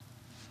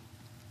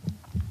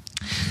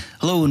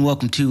Hello and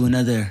welcome to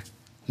another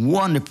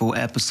wonderful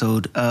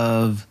episode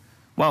of,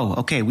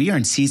 we are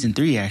in season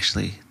 3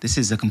 actually. This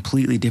is a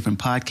completely different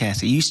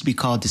podcast. It used to be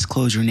called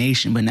Disclosure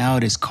Nation, but now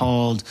it is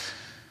called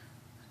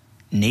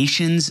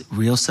Nation's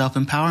Real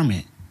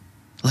Self-Empowerment.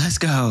 Let's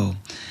go.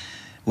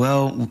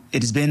 Well,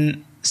 it has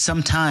been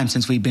some time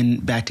since we've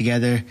been back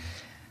together.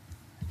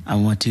 I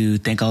want to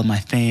thank all of my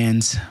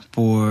fans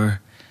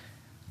for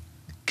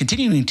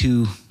continuing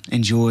to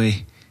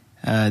enjoy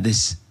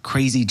this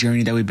crazy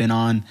journey that we've been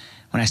on.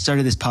 When I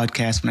started this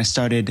podcast, when I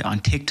started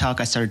on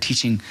TikTok, I started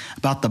teaching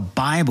about the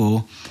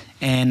Bible,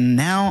 and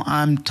now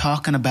I'm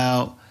talking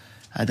about,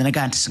 then I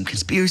got into some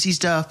conspiracy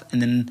stuff, and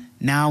then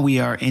now we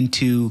are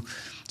into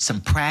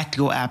some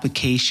practical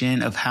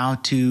application of how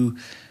to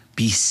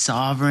be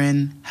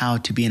sovereign, how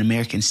to be an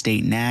American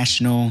state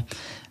national,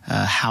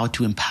 how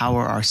to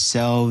empower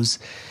ourselves,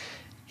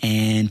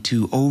 and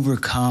to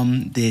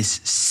overcome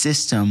this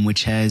system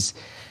which has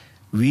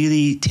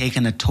really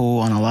taken a toll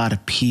on a lot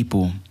of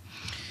people.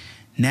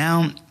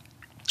 Now,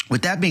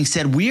 with that being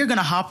said, we are going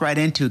to hop right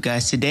into it,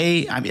 guys.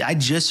 Today, I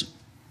just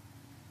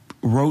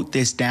wrote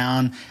this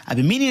down. I've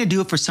been meaning to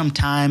do it for some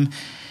time,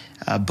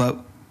 but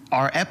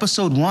our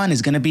episode 1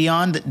 is going to be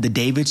on the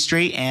David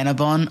Straight, Anna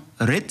von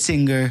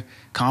Ritzinger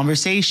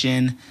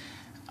conversation.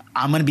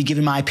 I'm going to be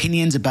giving my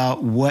opinions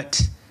about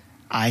what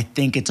I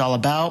think it's all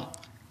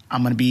about.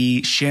 I'm going to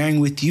be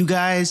sharing with you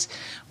guys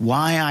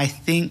why I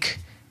think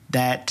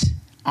that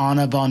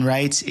Anna von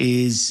Reitz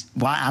is,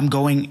 why I'm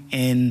going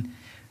in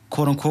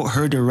quote unquote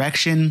her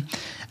direction.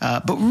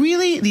 But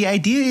really the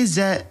idea is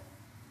that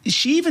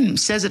she even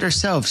says it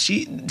herself.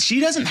 She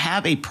doesn't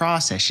have a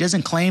process. She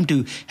doesn't claim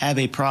to have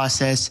a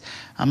process.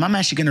 I'm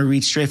actually going to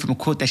read straight from a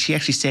quote that she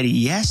actually said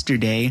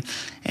yesterday.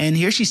 And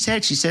here she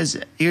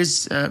says,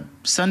 here's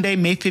Sunday,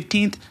 May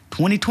 15th,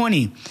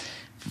 2020.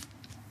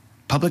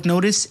 Public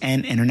notice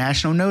and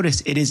international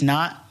notice. It is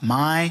not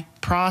my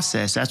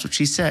process. That's what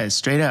she says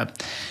straight up.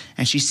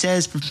 And she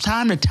says, from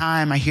time to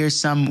time, I hear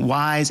some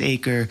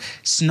wiseacre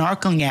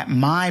snarkling at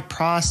my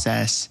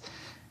process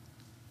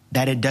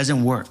that it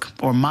doesn't work,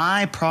 or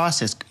my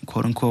process,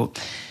 quote unquote,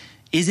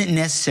 isn't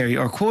necessary,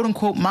 or quote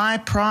unquote, my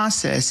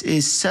process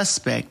is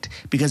suspect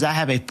because I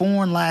have a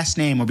foreign last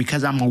name, or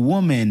because I'm a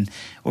woman,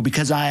 or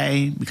because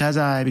I.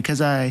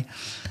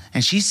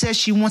 And she says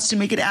she wants to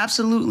make it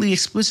absolutely,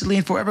 explicitly,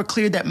 and forever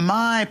clear that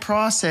my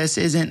process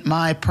isn't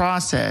my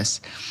process.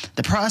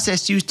 The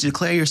process used to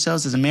declare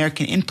yourselves as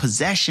American in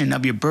possession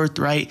of your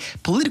birthright,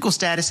 political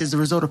status is the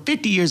result of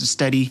 50 years of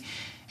study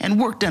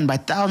and work done by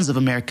thousands of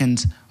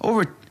Americans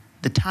over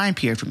the time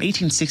period from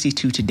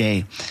 1862 to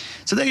today.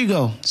 So there you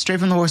go, straight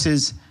from the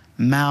horse's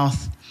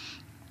mouth.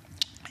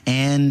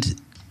 And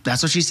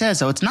that's what she says.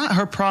 So it's not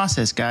her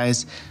process,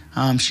 guys.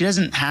 She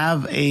doesn't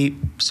have a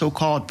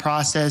so-called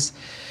process.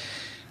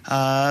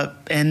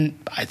 And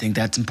I think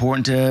that's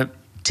important to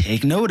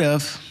take note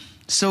of.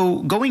 So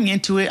going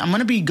into it, I'm going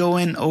to be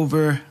going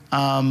over,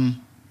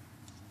 some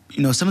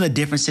of the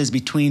differences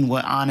between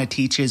what Anna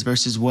teaches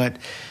versus what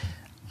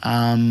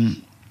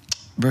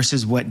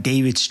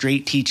David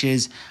Straight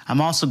teaches. I'm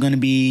also going to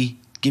be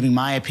giving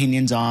my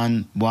opinions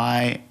on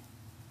why,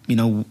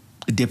 the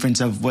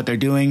difference of what they're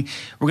doing.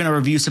 We're going to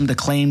review some of the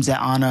claims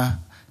that Anna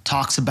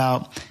talks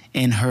about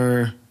in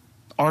her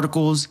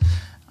articles,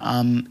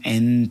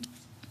 and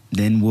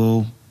then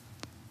we'll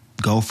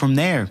go from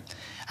there.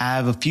 I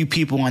have a few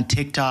people on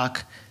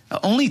TikTok,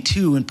 only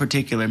 2 in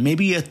particular,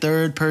 maybe a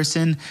third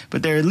person,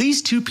 but there are at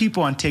least 2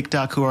 people on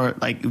TikTok who are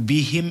like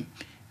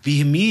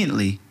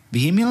vehemently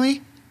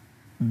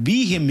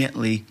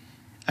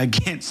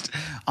against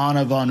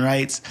Anna von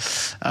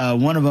Reitz.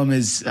 One of them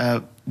is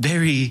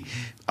very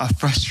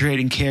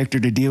frustrating character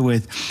to deal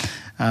with,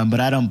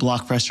 but I don't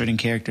block frustrating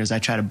characters. I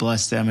try to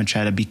bless them and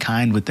try to be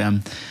kind with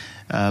them.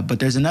 But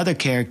there's another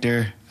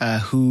character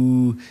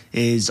who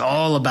is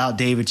all about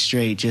David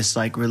Straight, just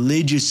like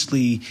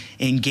religiously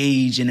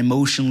engaged and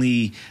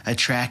emotionally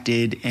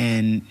attracted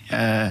and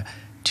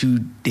to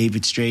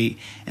David Straight.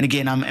 And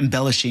again, I'm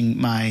embellishing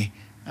my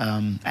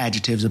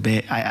adjectives a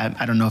bit.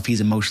 I don't know if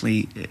he's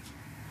emotionally,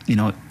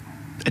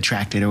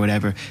 attracted or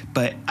whatever.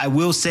 But I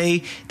will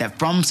say that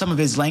from some of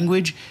his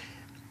language,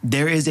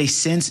 there's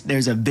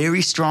a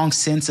very strong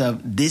sense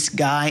of this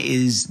guy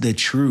is the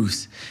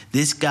truth.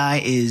 This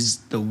guy is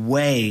the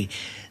way.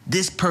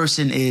 This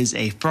person is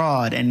a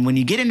fraud. And when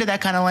you get into that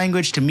kind of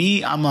language, to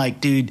me, I'm like,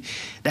 dude,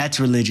 that's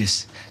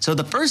religious. So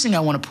the first thing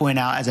I want to point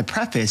out as a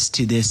preface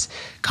to this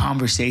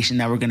conversation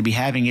that we're going to be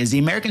having is the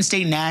American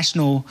State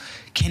National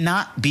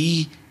cannot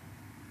be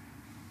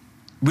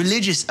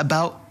religious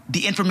about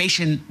the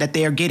information that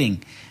they are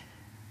getting.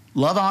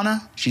 Love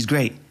Anna, she's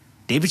great.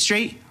 David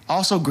Straight,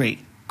 also great.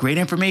 Great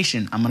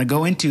information. I'm going to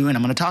go into and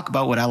I'm going to talk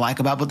about what I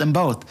like about them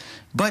both.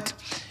 But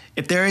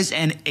if there is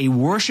a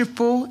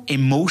worshipful,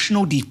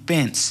 emotional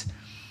defense,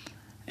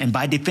 and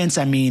by defense,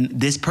 I mean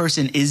this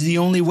person is the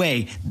only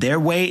way. Their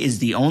way is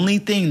the only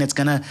thing that's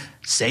going to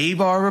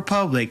save our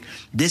republic.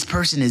 This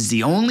person is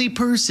the only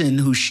person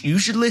who you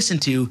should listen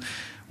to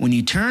when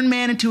you turn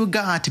man into a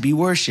god to be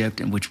worshipped,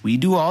 and which we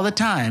do all the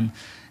time,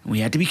 and we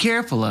have to be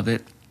careful of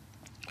it.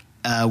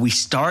 we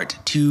start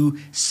to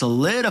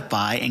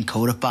solidify and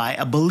codify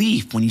a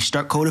belief. When you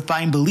start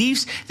codifying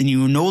beliefs, then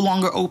you're no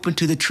longer open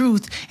to the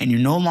truth and you're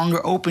no longer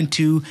open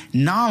to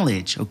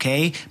knowledge,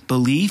 okay?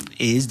 Belief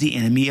is the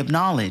enemy of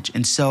knowledge.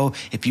 And so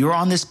if you're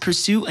on this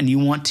pursuit and you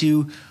want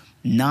to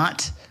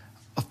not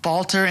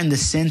falter in the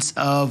sense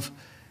of,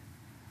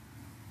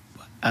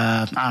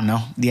 I don't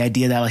know, the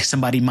idea that like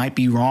somebody might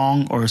be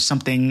wrong or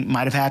something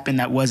might have happened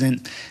that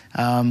wasn't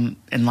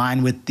in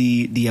line with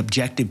the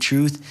objective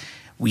truth,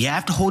 we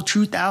have to hold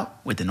truth out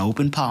with an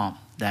open palm.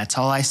 That's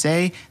all I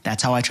say.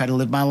 That's how I try to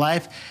live my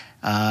life.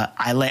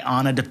 I let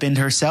Anna defend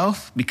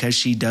herself because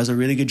she does a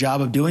really good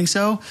job of doing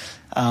so.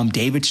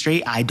 David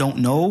Straight, I don't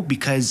know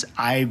because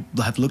I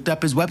have looked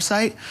up his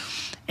website.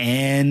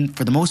 And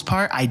for the most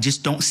part, I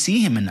just don't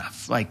see him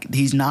enough. Like,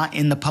 he's not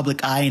in the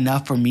public eye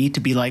enough for me to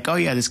be like, oh,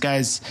 yeah, this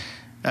guy's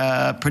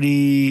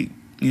pretty,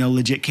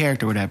 legit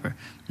character or whatever.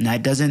 And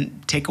that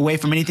doesn't take away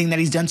from anything that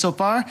he's done so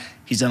far.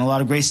 He's done a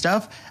lot of great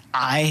stuff.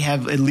 I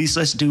have at least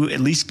listened to at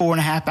least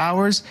 4.5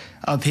 hours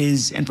of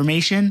his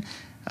information,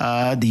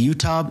 the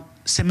Utah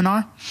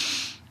seminar.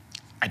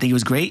 I think it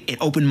was great. It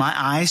opened my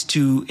eyes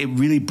it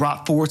really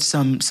brought forth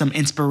some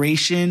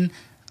inspiration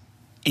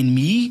in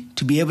me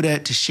to be able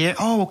to share.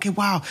 Oh, okay,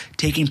 wow.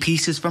 Taking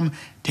pieces from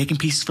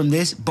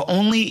this, but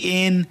only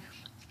in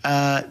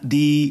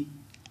the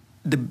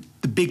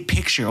big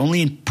picture,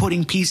 only in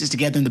putting pieces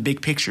together in the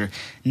big picture,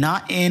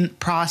 not in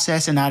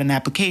process and not in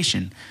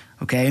application.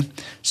 Okay.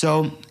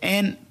 So,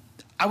 and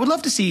I would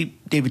love to see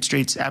David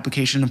Straight's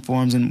application and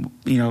forms and,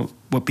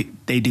 what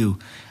they do.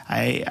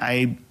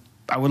 I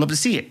would love to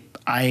see it.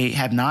 I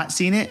have not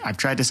seen it. I've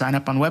tried to sign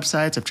up on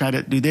websites. I've tried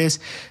to do this.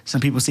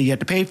 Some people say you have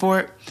to pay for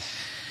it.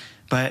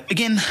 But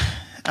again,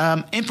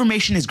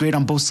 information is great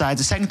on both sides.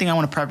 The second thing I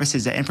want to preface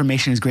is that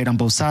information is great on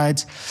both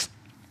sides.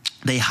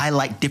 They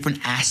highlight different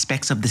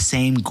aspects of the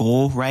same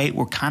goal, right?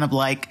 We're kind of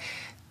like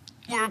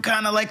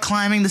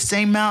climbing the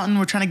same mountain.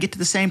 We're trying to get to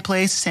the same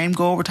place, same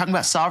goal. We're talking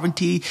about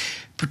sovereignty,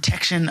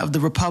 protection of the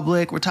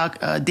republic. We're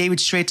talking, David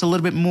Straight's a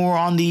little bit more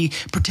on the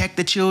protect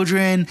the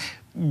children,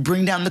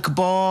 bring down the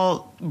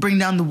cabal, bring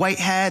down the white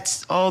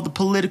hats, all the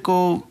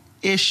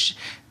political-ish,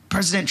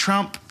 President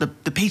Trump, the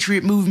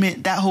Patriot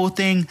movement, that whole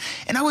thing.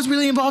 And I was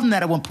really involved in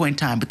that at one point in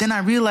time. But then I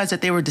realized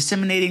that they were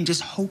disseminating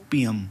just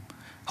hopium.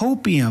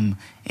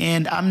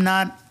 And I'm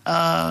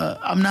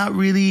not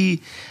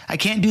really, I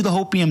can't do the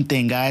hopium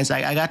thing, guys.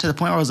 I got to the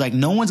point where I was like,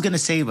 no one's going to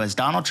save us.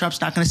 Donald Trump's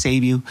not going to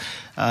save you.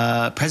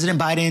 President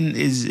Biden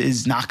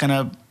is not going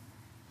to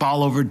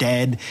fall over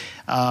dead.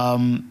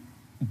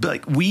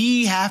 But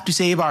we have to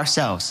save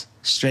ourselves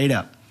straight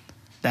up.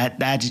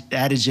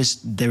 That is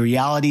just the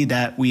reality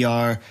that we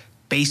are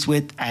faced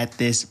with at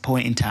this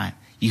point in time.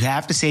 You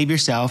have to save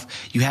yourself.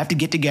 You have to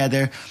get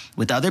together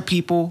with other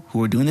people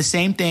who are doing the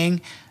same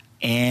thing.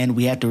 And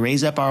we have to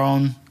raise up our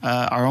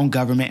own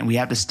government, and we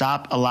have to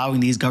stop allowing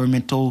these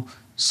governmental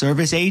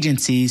service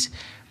agencies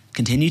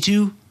continue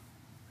to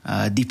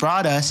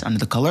defraud us under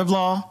the color of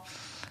law.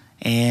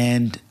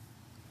 And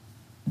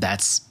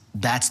that's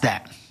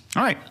that.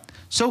 All right.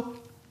 So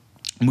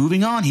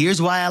moving on, here's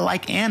why I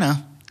like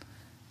Anna.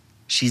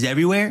 She's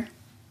everywhere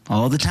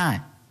all the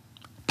time.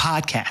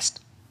 Podcast,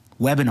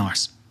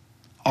 webinars,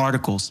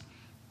 articles,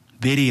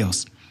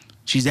 videos.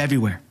 She's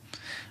everywhere.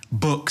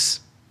 Books.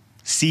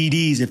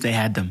 CDs if they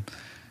had them.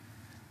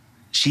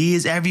 She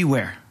is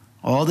everywhere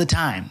all the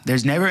time.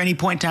 There's never any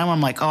point in time where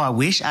I'm like, oh, I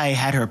wish I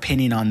had her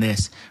opinion on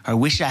this, or I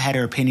wish I had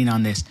her opinion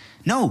on this.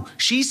 No,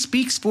 she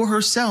speaks for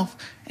herself.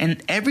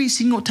 And every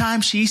single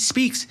time she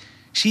speaks,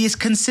 she is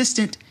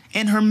consistent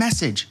in her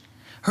message.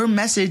 Her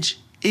message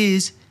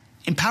is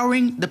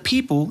empowering the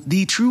people,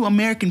 the true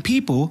American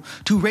people,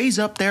 to raise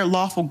up their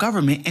lawful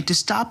government and to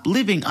stop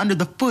living under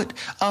the foot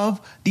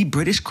of the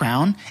British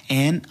crown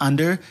and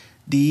under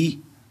the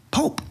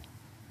Pope.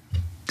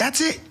 That's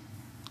it.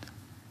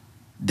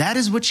 That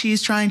is what she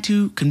is trying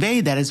to convey.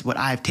 That is what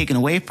I've taken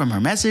away from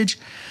her message.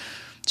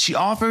 She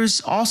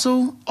offers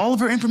also all of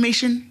her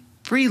information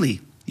freely.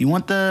 You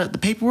want the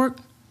paperwork?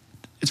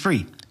 It's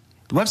free.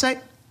 The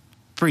website?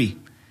 Free.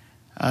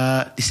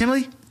 The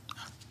assembly?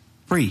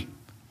 Free.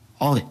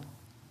 All of it.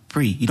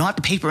 Free. You don't have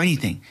to pay for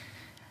anything.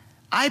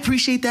 I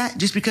appreciate that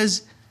just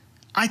because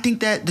I think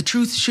that the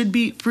truth should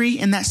be free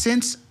in that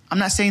sense. I'm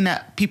not saying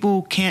that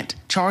people can't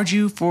charge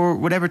you for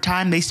whatever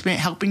time they spent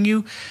helping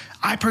you.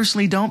 I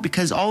personally don't,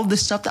 because all of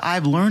this stuff that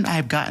I've learned, I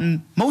have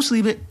gotten most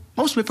of it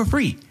for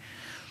free.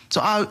 So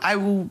I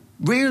will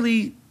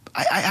rarely,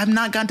 I've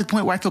not gotten to the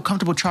point where I feel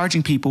comfortable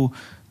charging people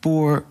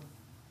for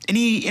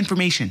any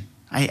information.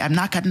 I've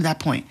not gotten to that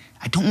point.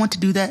 I don't want to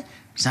do that.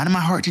 It's not in my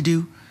heart to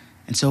do.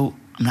 And so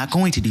I'm not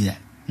going to do that.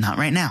 Not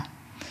right now.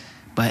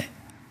 But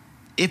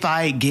if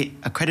I get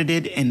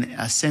accredited in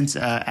a sense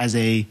as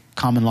a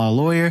common law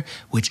lawyer,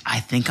 which I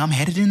think I'm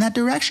headed in that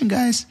direction,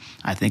 guys.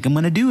 I think I'm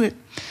going to do it.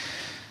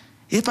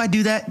 If I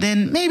do that,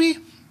 then maybe,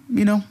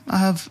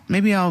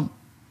 I'll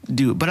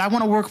do it. But I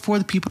want to work for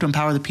the people, to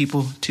empower the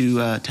people to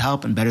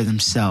help and better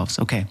themselves.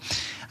 Okay.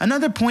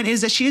 Another point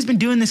is that she has been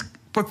doing this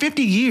for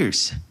 50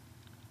 years.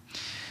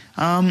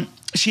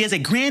 She has a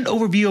grand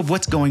overview of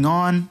what's going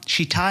on.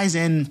 She ties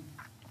in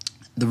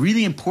the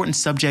really important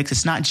subjects.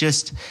 It's not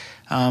just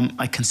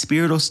like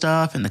conspiratorial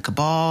stuff and the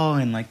cabal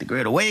and like the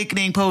Great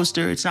Awakening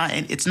poster.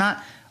 It's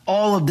not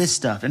all of this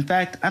stuff. In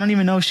fact, I don't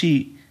even know if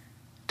she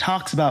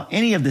talks about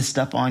any of this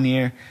stuff on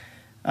here.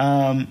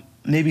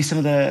 Maybe some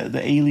of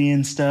the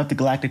alien stuff, the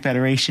Galactic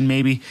Federation,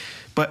 maybe.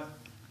 But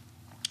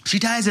she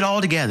ties it all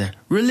together.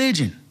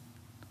 Religion,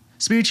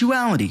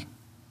 spirituality,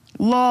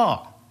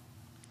 law,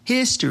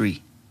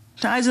 history.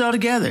 Ties it all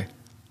together.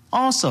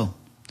 Also,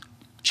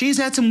 she's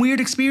had some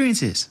weird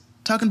experiences.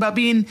 Talking about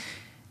being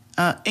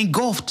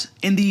engulfed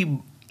in the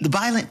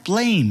violent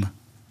flame.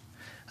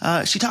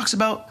 She talks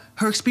about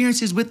her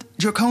experiences with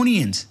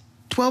draconians,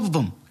 12 of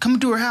them, coming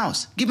to her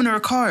house, giving her a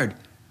card.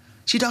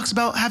 She talks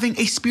about having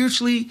a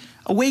spiritually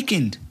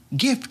awakened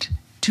gift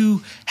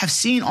to have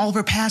seen all of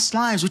her past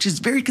lives, which is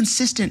very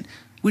consistent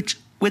with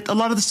a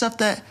lot of the stuff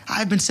that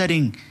I've been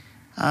studying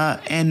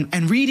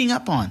and reading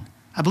up on.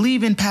 I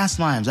believe in past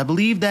lives. I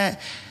believe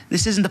that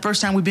this isn't the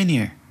first time we've been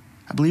here.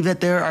 I believe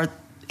that there are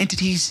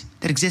entities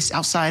that exist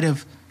outside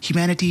of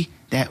humanity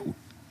that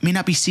may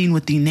not be seen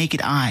with the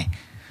naked eye.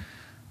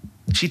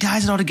 She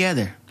ties it all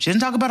together. She doesn't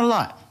talk about it a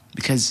lot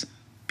because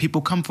people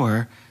come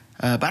for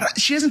her, but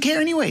she doesn't care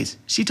anyways.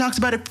 She talks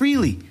about it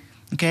freely,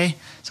 okay?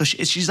 So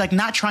she's like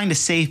not trying to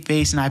save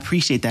face, and I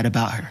appreciate that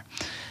about her.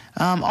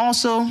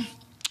 Also,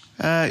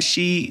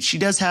 she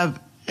does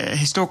have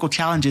historical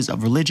challenges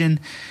of religion.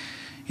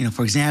 You know,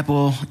 for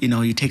example,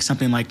 you take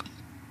something like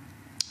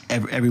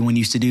everyone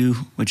used to do,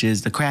 which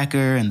is the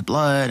cracker and the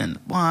blood and the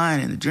wine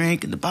and the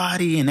drink and the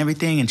body and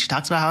everything. And she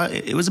talks about how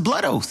it was a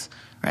blood oath,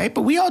 right?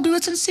 But we all do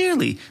it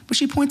sincerely. But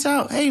she points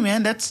out, hey,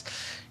 man,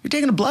 you're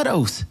taking a blood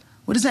oath.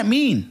 What does that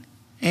mean?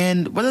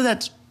 And whether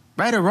that's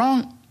right or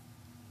wrong,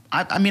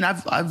 I mean,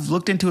 I've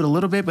looked into it a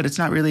little bit, but it's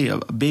not really a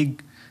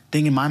big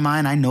thing in my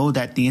mind. I know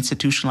that the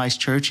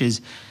institutionalized church is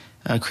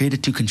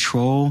created to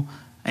control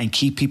and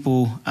keep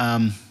people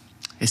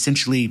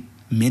essentially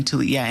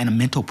mentally, in a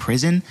mental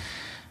prison.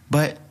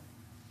 But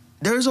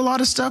there's a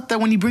lot of stuff that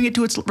when you bring it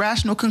to its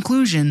rational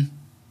conclusion,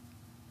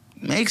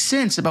 makes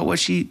sense about what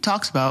she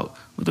talks about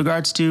with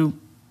regards to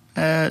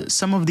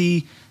some of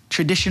the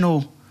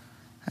traditional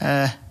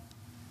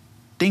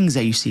things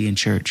that you see in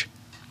church.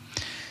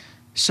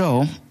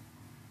 So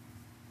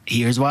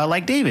here's why I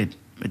like David.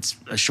 It's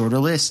a shorter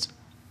list.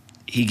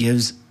 He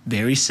gives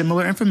very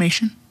similar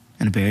information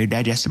in a very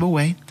digestible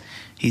way.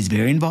 He's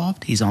very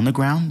involved. He's on the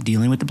ground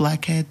dealing with the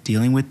blackhead,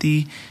 dealing with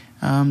the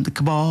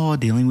cabal,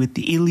 dealing with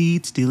the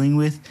elites, dealing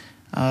with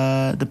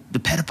the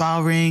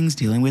pedophile rings,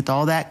 dealing with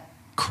all that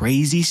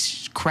crazy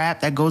crap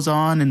that goes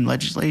on in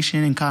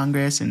legislation and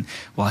Congress and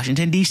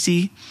Washington,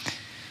 D.C.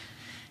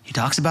 He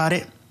talks about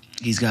it.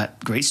 He's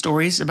got great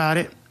stories about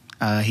it.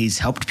 He's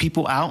helped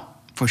people out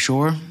for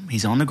sure.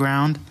 He's on the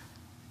ground.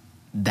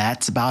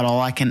 That's about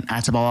all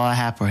I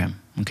have for him.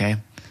 Okay.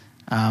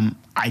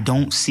 I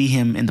don't see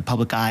him in the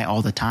public eye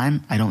all the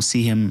time. I don't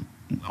see him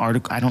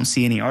I don't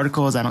see any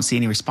articles. I don't see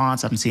any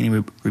response. I don't see any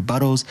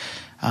rebuttals.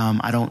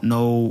 I don't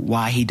know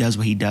why he does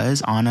what he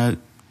does. Anna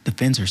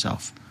defends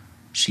herself.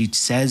 She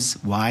says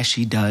why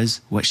she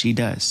does what she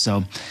does.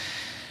 So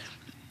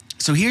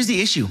here's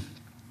the issue.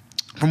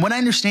 From what I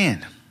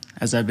understand,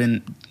 as I've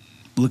been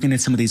looking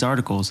at some of these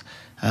articles,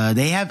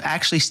 they have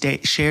actually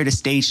shared a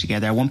stage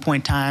together. At one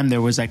point in time,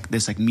 there was like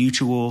this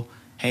mutual,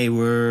 hey,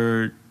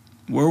 we're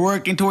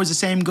working towards the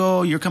same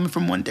goal. You're coming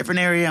from one different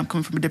area. I'm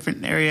coming from a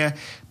different area.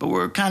 But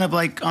we're kind of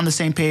like on the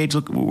same page.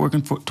 Look, we're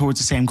working towards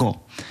the same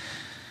goal.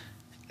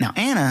 Now,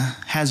 Anna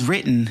has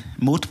written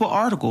multiple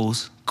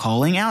articles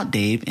calling out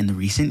Dave in the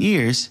recent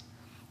years.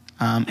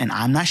 And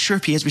I'm not sure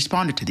if he has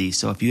responded to these.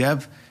 So if you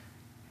have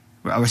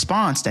a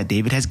response that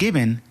David has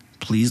given,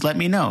 please let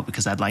me know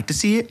because I'd like to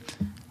see it.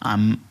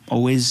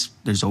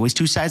 There's always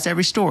two sides to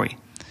every story.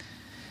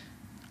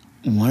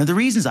 One of the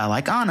reasons I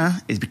like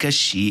Anna is because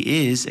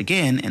she is,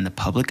 again, in the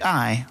public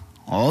eye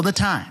all the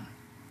time.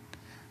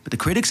 But the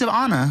critics of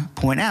Anna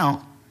point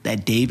out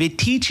that David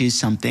teaches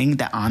something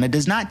that Anna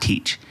does not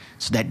teach.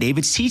 So that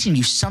David's teaching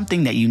you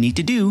something that you need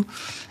to do,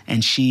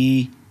 and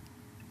she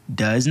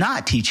does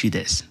not teach you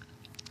this.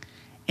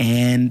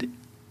 And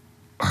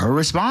her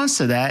response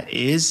to that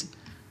is,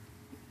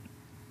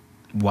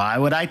 why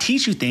would I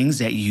teach you things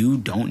that you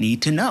don't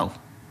need to know?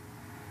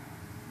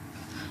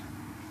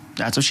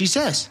 That's what she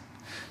says.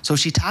 So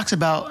she talks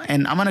about,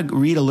 and I'm going to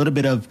read a little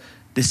bit of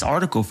this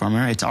article from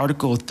her. It's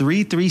article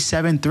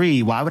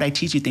 3373. Why would I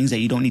teach you things that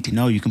you don't need to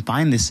know? You can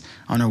find this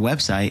on her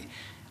website,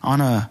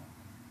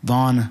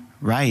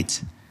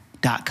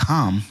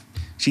 AnnaVonWright.com.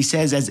 She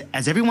says,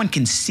 as everyone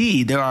can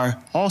see, there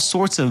are all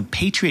sorts of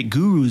patriot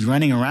gurus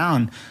running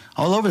around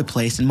all over the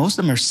place, and most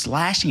of them are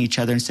slashing each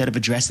other instead of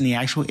addressing the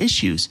actual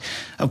issues.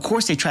 Of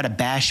course, they try to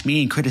bash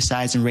me and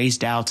criticize and raise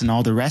doubts and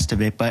all the rest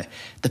of it, but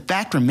the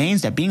fact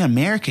remains that being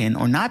American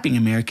or not being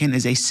American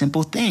is a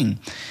simple thing.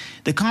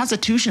 The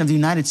Constitution of the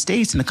United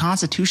States and the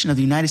Constitution of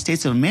the United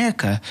States of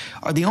America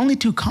are the only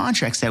two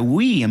contracts that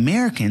we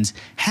Americans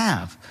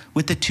have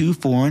with the two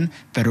foreign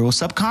federal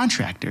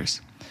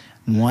subcontractors.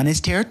 One is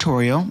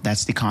territorial,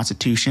 that's the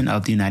Constitution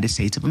of the United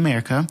States of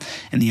America,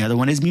 and the other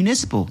one is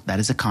municipal, that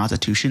is the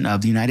Constitution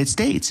of the United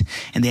States.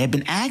 And they have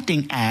been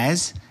acting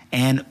as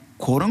and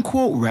quote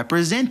unquote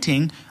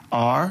representing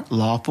our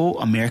lawful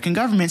American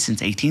government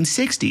since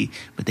 1860,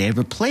 but they have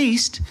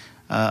replaced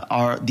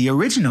the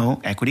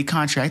original equity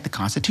contract, the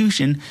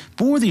Constitution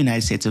for the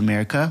United States of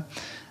America,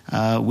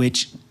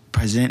 which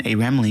President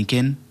Abraham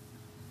Lincoln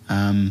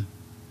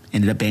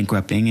ended up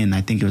bankrupting in,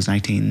 I think it was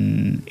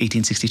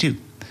 1862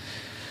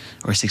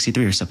 or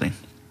 63 or something.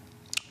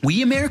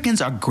 We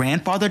Americans are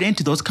grandfathered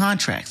into those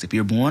contracts. If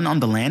you're born on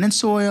the land and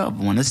soil of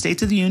one of the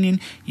states of the Union,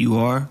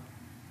 you're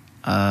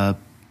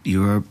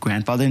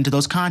grandfathered into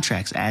those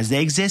contracts as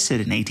they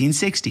existed in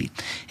 1860.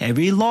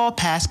 Every law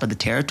passed by the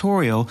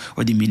territorial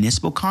or the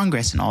municipal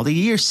Congress in all the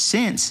years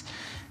since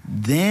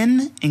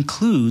then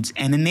includes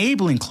an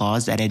enabling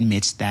clause that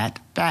admits that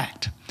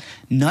fact.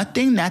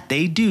 Nothing that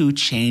they do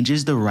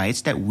changes the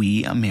rights that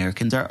we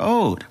Americans are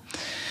owed.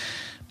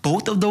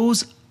 Both of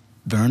those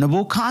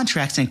vulnerable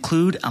contracts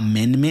include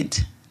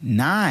Amendment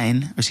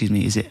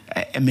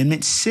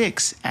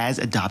 6 as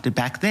adopted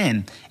back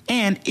then.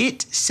 And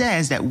it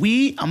says that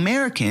we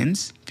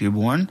Americans, if you're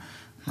born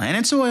land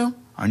and soil,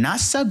 are not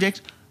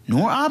subject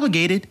nor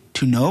obligated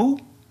to know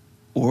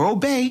or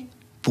obey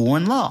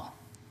foreign law.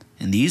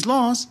 And these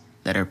laws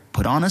that are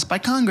put on us by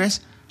Congress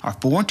are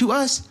foreign to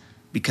us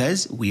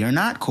because we are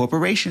not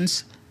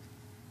corporations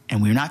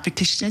and we are not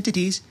fictitious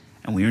entities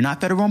and we are not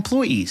federal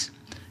employees.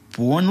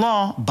 Foreign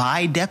law,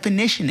 by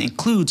definition,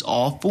 includes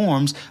all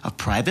forms of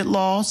private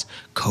laws,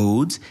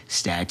 codes,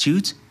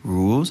 statutes,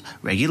 rules,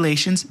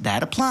 regulations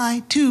that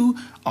apply to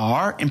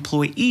our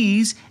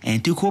employees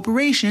and to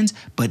corporations,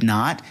 but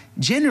not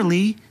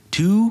generally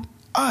to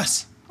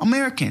us,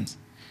 Americans.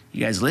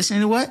 You guys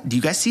listening to what? Do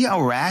you guys see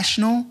how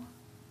rational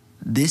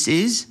this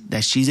is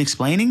that she's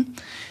explaining?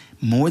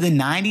 More than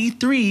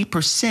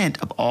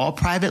 93% of all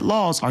private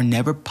laws are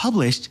never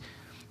published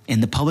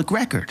in the public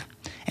record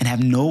and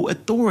have no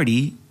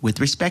authority with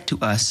respect to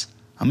us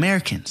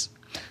Americans.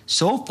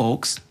 So,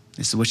 folks,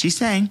 this is what she's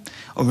saying.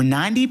 Over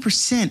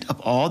 90% of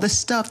all the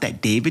stuff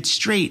that David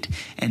Straight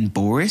and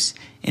Boris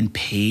and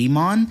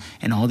Paymon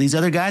and all these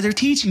other guys are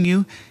teaching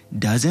you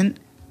doesn't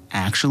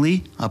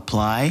actually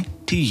apply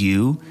to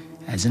you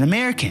as an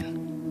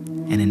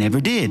American. And it never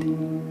did.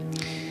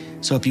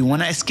 So if you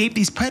want to escape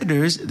these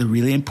predators, the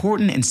really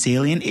important and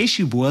salient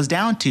issue boils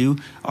down to,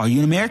 are you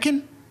an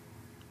American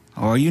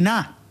or are you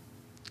not?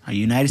 Are you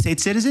a United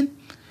States citizen?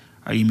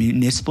 Are you a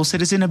municipal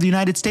citizen of the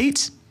United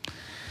States?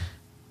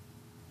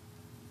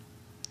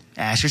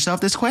 Ask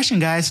yourself this question,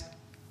 guys.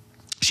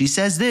 She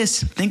says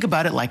this: think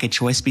about it like a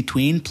choice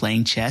between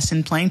playing chess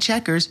and playing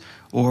checkers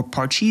or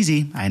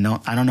Parcheesi. I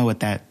don't know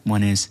what that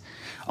one is.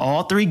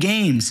 All three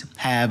games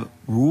have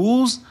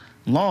rules,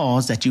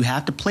 laws that you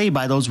have to play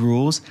by those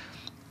rules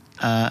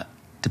to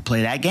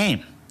play that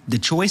game. The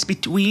choice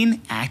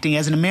between acting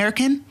as an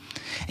American,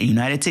 a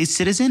United States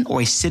citizen,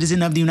 or a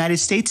citizen of the United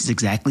States is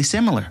exactly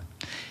similar.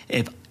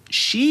 If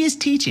she is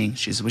teaching,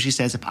 this is what she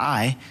says, if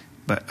I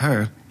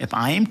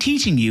am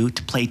teaching you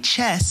to play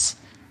chess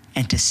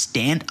and to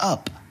stand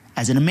up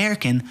as an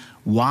American,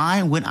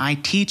 why would I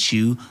teach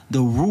you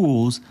the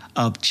rules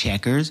of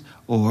checkers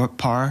or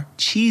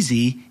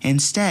Parcheesi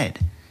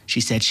instead?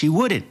 She said she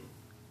wouldn't.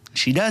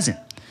 She doesn't.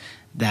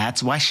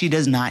 That's why she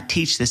does not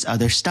teach this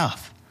other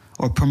stuff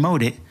or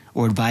promote it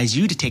or advise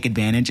you to take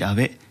advantage of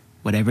it,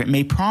 whatever it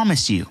may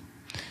promise you.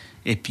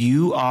 If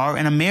you are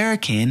an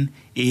American,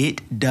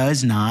 it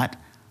does not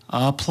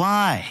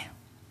apply.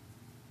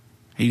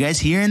 Are you guys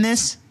hearing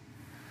this?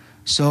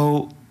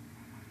 So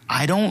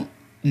I don't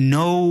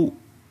know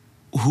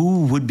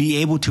who would be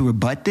able to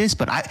rebut this,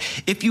 but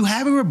if you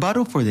have a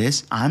rebuttal for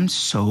this, I'm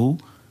so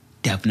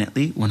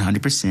definitely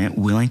 100%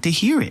 willing to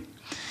hear it,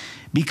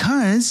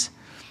 because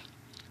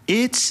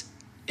it's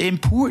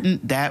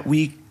important that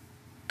we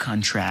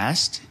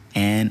contrast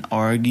and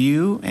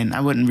argue, and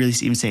I wouldn't really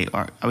even say,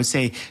 I would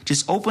say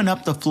just open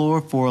up the floor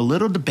for a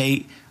little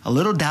debate, a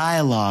little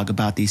dialogue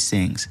about these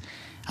things.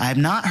 I have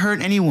not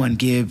heard anyone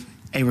give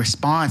a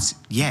response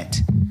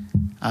yet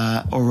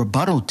or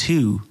rebuttal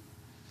to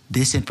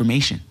this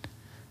information.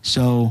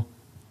 So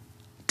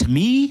to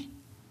me,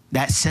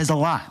 that says a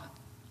lot,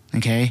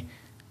 okay?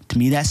 To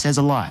me, that says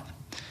a lot.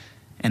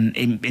 And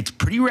it's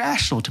pretty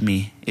rational to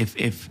me,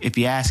 if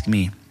you ask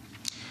me.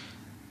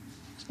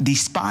 The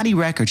spotty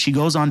record, she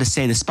goes on to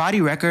say, the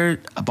spotty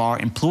record of our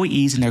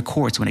employees in their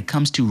courts when it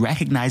comes to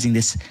recognizing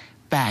this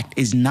fact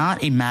is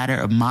not a matter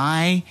of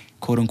my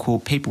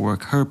quote-unquote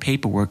paperwork, her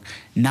paperwork,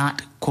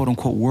 not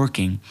quote-unquote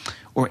working,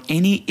 or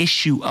any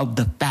issue of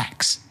the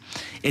facts.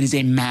 It is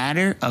a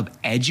matter of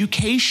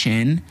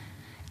education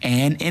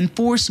and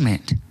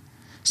enforcement.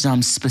 So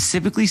I'm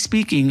specifically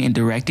speaking and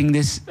directing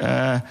this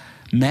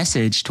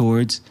message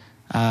towards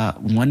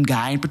one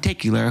guy in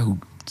particular who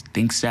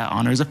thinks that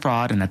honor is a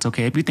fraud, and that's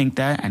okay if you think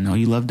that. I know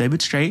you love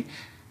David Straight.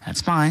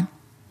 That's fine.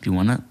 If you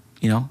want to,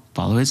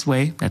 follow his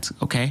way, that's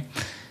okay.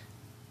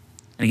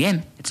 And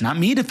again, it's not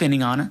me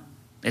defending honor.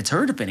 It's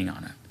her depending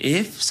on it.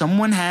 If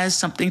someone has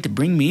something to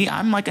bring me,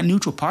 I'm like a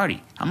neutral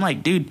party. I'm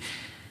like, dude,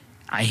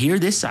 I hear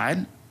this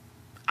side.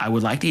 I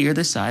would like to hear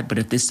this side, but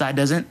if this side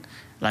doesn't,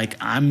 like,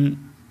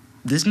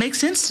 this makes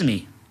sense to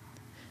me.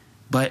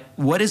 But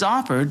what is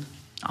offered,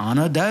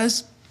 Anna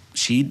does.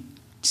 She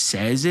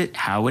says it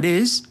how it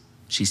is.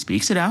 She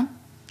speaks it out.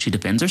 She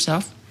defends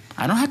herself.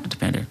 I don't have to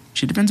defend her.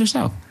 She defends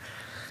herself.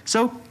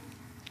 So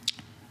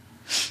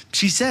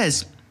she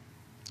says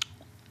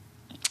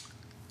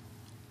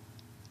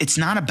it's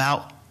not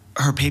about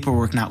her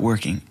paperwork not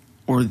working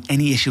or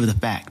any issue with the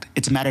fact.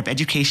 It's a matter of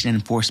education and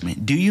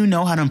enforcement. Do you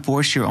know how to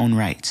enforce your own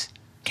rights?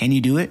 Can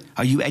you do it?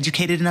 Are you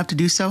educated enough to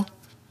do so?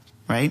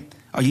 Right?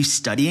 Are you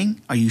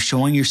studying? Are you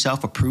showing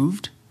yourself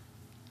approved?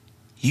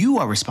 You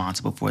are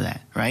responsible for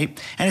that, right?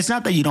 And it's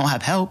not that you don't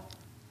have help.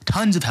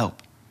 Tons of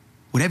help.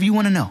 Whatever you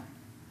want to know.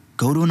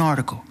 Go to an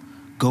article.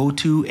 Go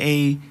to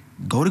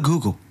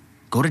Google.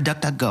 Go to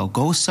DuckDuckGo.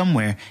 Go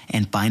somewhere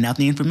and find out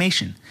the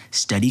information.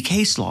 Study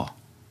case law.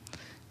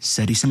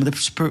 Study some of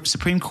the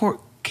Supreme Court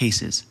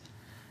cases.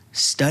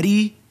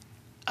 Study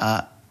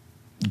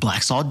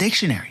Black's Law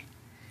Dictionary.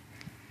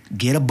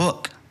 Get a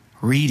book.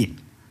 Read it.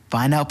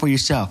 Find out for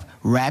yourself.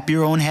 Wrap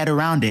your own head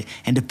around it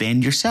and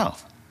defend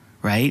yourself,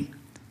 right?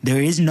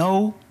 There is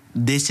no,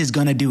 this is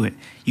going to do it.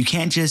 You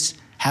can't just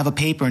have a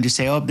paper and just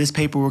say, oh, this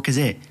paperwork is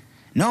it.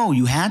 No,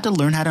 you have to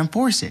learn how to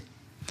enforce it.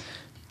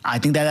 I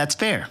think that that's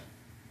fair.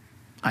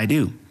 I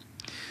do.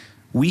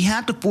 We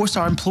have to force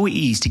our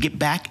employees to get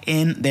back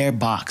in their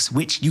box,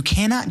 which you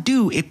cannot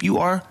do if you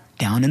are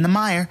down in the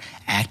mire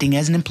acting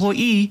as an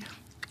employee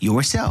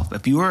yourself.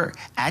 If you are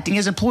acting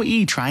as an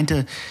employee trying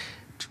to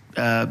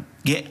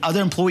get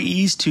other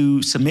employees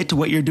to submit to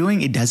what you're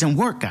doing, it doesn't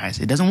work, guys.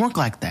 It doesn't work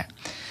like that.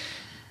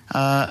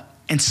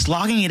 And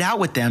slogging it out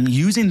with them,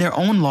 using their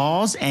own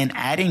laws and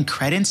adding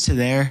credence to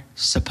their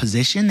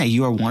supposition that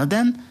you are one of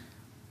them,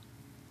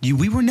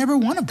 we were never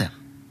one of them.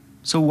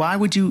 So why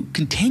would you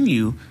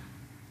continue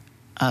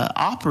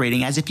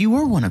operating as if you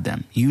were one of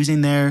them,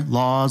 using their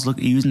laws,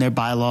 using their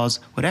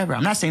bylaws, whatever?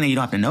 I'm not saying that you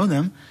don't have to know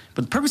them,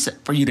 but the purpose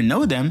for you to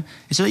know them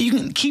is so that you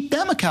can keep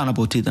them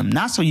accountable to them,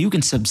 not so you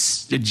can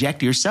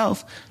subject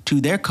yourself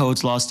to their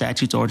codes, laws,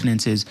 statutes,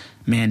 ordinances,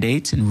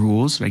 mandates, and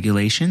rules,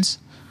 regulations.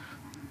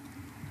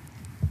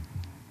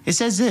 It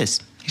says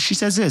this. She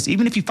says this.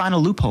 Even if you find a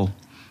loophole,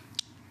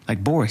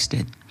 like Boris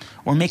did,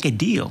 or make a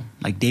deal,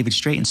 like David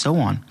Straight and so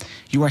on,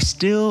 you are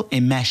still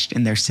enmeshed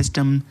in their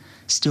system,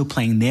 still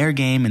playing their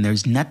game, and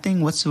there's nothing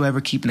whatsoever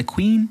keeping the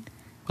Queen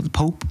or the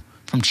Pope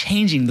from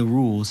changing the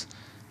rules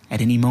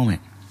at any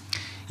moment.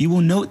 You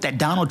will note that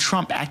Donald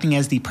Trump, acting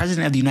as the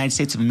President of the United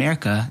States of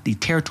America, the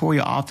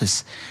territorial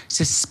office,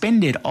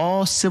 suspended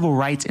all civil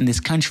rights in this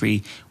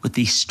country with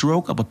the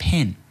stroke of a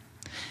pen.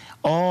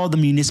 All the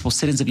municipal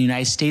citizens of the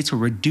United States were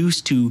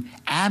reduced to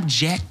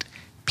abject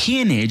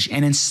peonage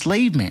and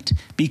enslavement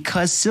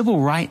because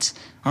civil rights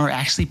are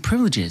actually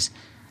privileges,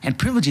 and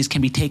privileges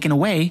can be taken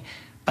away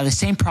by the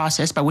same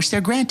process by which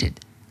they're granted.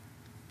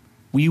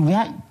 Do you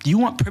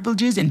want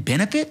privileges and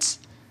benefits,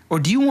 or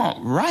do you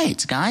want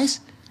rights, guys?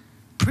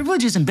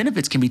 Privileges and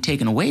benefits can be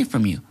taken away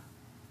from you.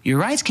 Your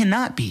rights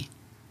cannot be.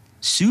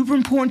 Super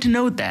important to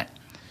note that.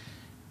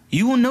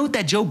 You will note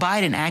that Joe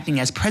Biden, acting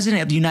as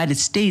President of the United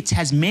States,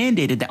 has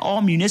mandated that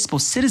all municipal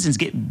citizens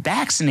get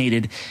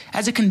vaccinated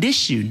as a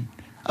condition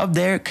of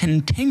their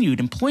continued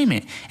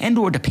employment and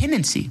or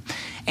dependency.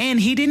 And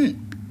he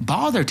didn't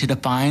bother to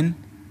define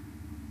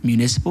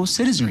municipal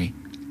citizenry,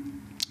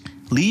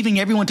 leaving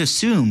everyone to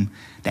assume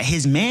that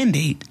his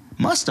mandate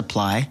must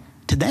apply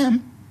to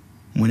them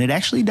when it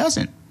actually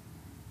doesn't.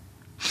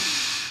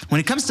 When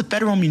it comes to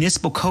federal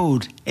municipal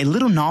code, a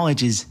little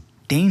knowledge is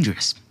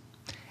dangerous.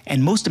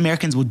 And most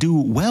Americans will do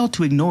well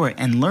to ignore it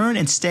and learn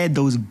instead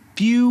those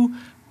few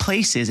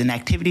places and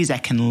activities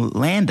that can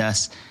land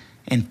us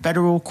in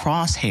federal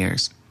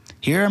crosshairs.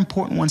 Here are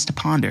important ones to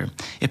ponder.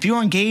 If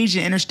you're engaged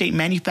in interstate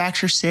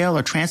manufacture, sale,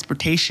 or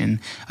transportation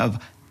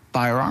of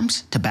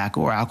firearms,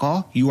 tobacco, or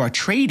alcohol, you are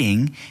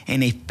trading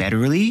in a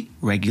federally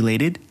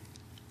regulated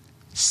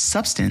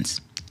substance,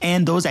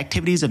 and those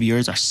activities of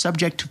yours are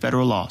subject to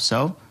federal law.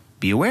 So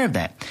be aware of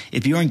that.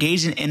 If you're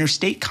engaged in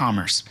interstate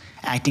commerce,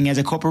 acting as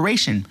a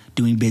corporation,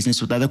 doing business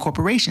with other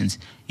corporations,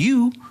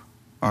 you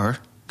are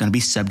going to be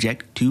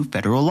subject to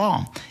federal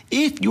law.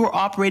 If you're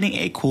operating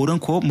a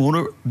quote-unquote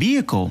motor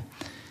vehicle,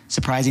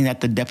 surprising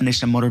that the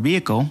definition of motor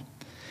vehicle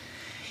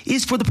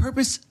is for the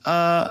purpose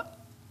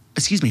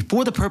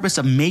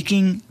of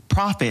making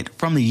profit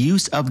from the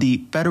use of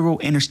the federal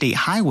interstate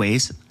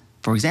highways,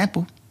 for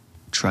example,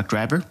 truck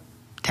driver,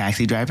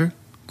 taxi driver,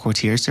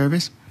 courier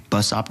service,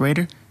 bus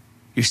operator,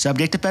 you're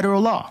subject to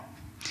federal law.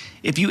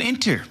 If you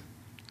enter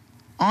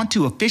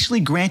onto officially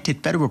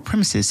granted federal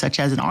premises,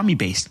 such as an army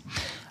base,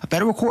 a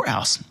federal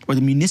courthouse, or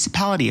the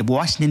municipality of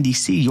Washington,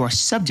 D.C., you are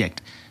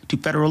subject to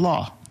federal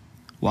law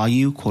while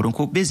you,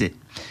 quote-unquote, visit.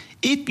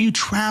 If you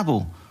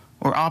travel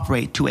or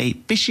operate to a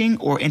fishing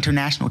or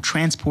international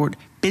transport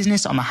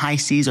business on the high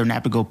seas or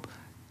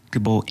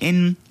navigable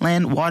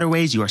inland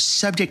waterways, you are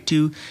subject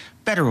to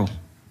federal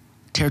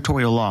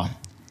territorial law.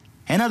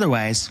 and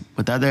otherwise,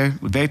 with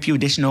very few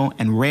additional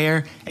and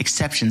rare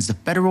exceptions, the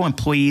federal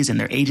employees and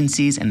their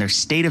agencies and their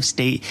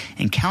state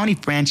and county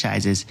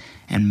franchises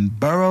and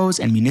boroughs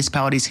and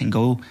municipalities can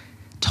go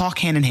talk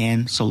hand in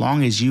hand so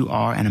long as you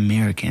are an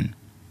American.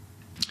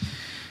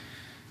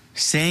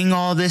 Saying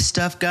all this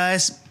stuff,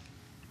 guys,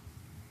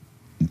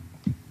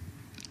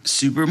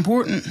 super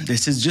important.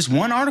 This is just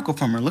one article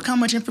from her. Look how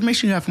much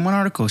information you have from one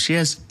article. She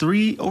has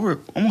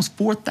almost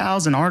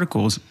 4,000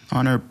 articles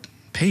on her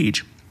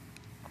page.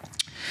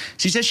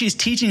 She says she's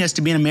teaching us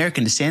to be an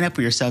American, to stand up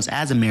for yourselves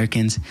as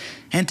Americans,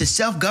 and to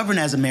self-govern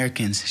as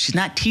Americans. She's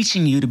not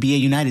teaching you to be a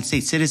United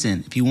States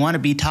citizen. If you want to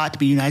be taught to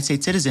be a United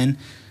States citizen,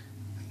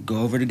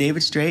 go over to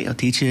David Straight. He'll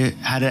teach you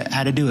how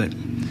to do it.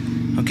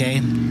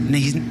 Okay?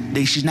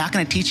 She's not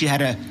going to teach you how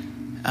to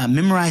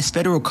memorize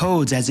federal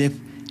codes as if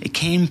it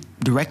came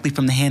directly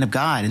from the hand of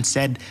God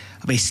instead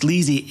of a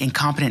sleazy,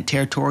 incompetent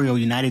territorial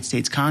United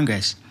States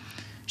Congress.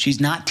 She's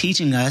not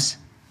teaching us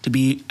to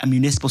be a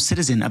municipal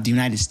citizen of the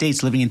United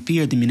States living in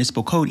fear of the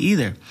municipal code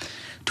either.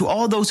 To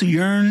all those who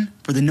yearn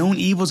for the known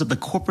evils of the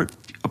corporate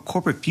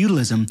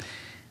feudalism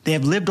they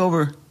have lived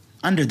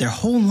under their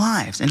whole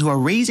lives and who are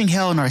raising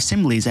hell in our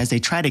assemblies as they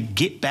try to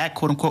get back,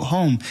 quote unquote,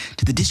 home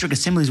to the district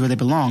assemblies where they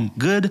belong.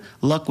 Good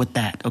luck with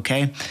that,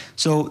 okay?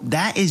 So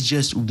that is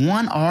just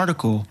one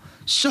article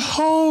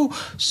so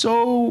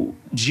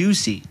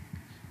juicy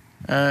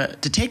to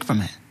take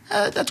from it.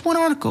 That's one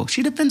article.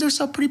 She defends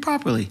herself pretty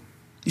properly.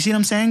 You see what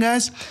I'm saying,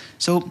 guys?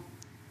 So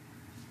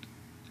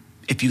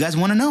if you guys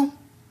want to know,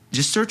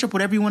 just search up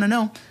whatever you want to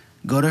know.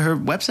 Go to her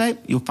website.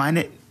 You'll find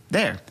it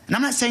there. And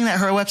I'm not saying that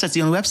her website's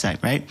the only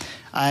website, right?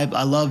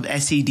 I love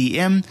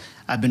SEDM.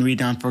 I've been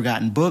reading on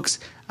forgotten books.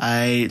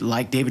 I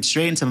like David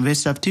Straight and some of his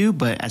stuff too.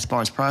 But as far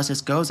as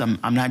process goes, I'm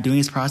not doing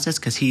his process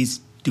because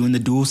he's doing the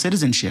dual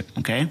citizenship,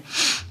 okay?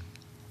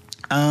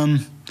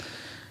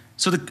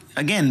 So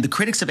the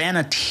critics of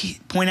Anna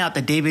point out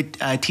that David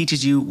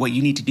teaches you what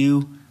you need to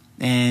do,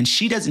 and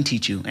she doesn't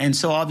teach you. And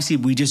so obviously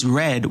we just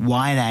read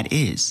why that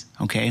is,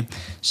 okay?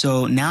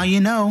 So now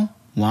you know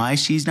why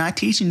she's not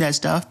teaching that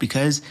stuff,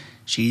 because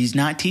she's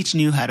not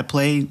teaching you how to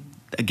play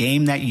a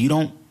game that you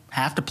don't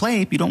have to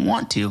play if you don't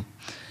want to.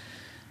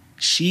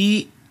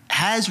 She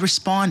has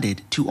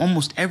responded to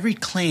almost every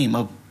claim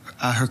of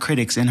her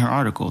critics in her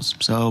articles.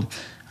 So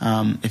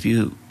if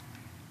you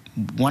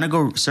want to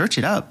go search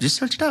it up, just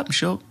search it up and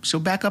she'll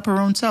back up her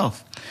own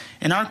self.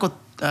 In article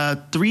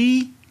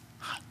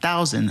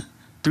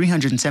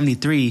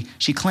 3,373,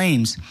 she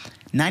claims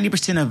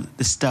 90% of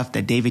the stuff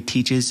that David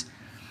teaches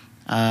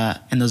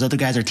and those other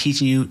guys are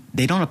teaching you,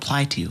 they don't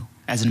apply to you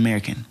as an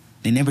American.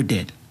 They never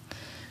did.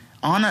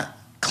 Anna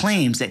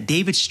claims that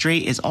David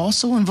Straight is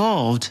also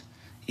involved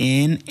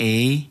in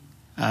a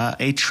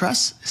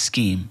trust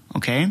scheme,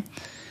 okay?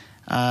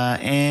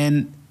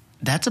 And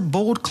that's a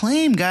bold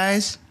claim,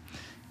 guys.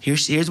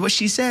 Here's what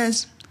she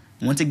says.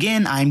 Once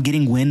again, I'm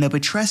getting wind of a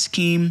trust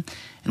scheme.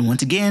 And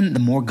once again, the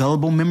more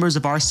gullible members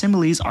of our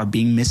assemblies are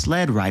being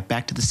misled right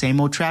back to the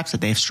same old traps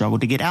that they have struggled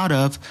to get out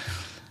of.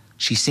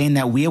 She's saying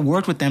that we have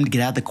worked with them to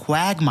get out of the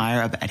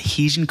quagmire of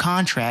adhesion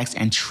contracts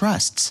and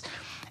trusts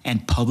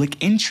and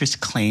public interest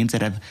claims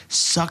that have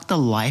sucked the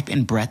life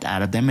and breath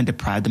out of them and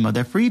deprived them of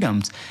their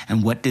freedoms.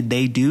 And what did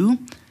they do?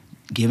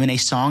 Given a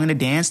song and a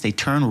dance, they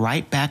turn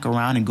right back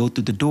around and go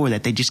through the door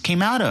that they just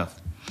came out of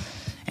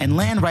and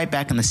land right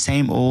back in the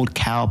same old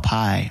cow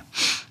pie.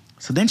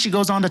 So then she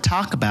goes on to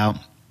talk about,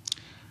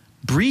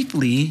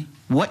 briefly,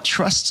 what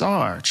trusts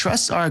are.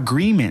 Trusts are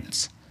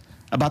agreements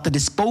about the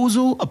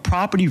disposal of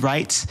property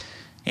rights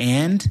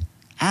and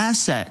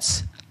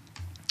assets.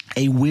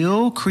 A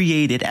will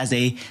created as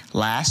a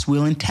last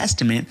will and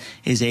testament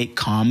is a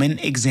common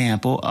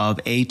example of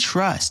a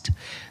trust.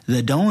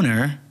 The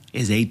donor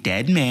is a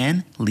dead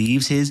man,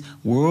 leaves his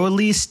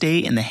worldly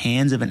estate in the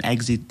hands of an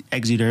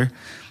executor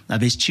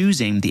of his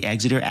choosing. The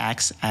executor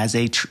acts as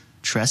a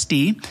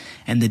trustee,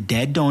 and the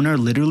dead donor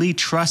literally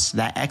trusts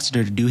that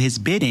executor to do his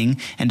bidding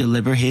and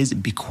deliver his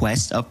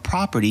bequest of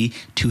property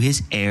to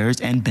his heirs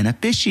and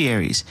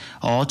beneficiaries.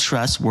 All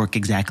trusts work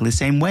exactly the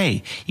same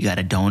way. You got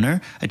a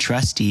donor, a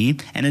trustee,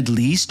 and at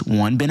least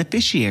one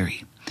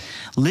beneficiary.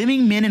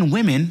 Living men and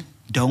women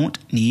don't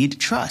need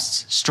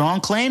trusts.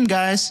 Strong claim,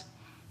 guys.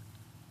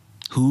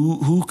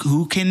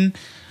 Who can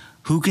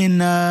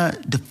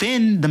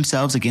defend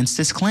themselves against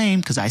this claim?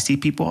 Because I see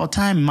people all the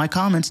time in my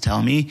comments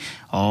telling me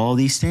all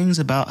these things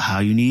about how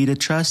you need a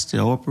trust to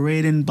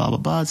operate and blah, blah,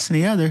 blah, this and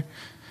the other.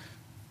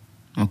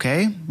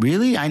 Okay,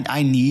 really?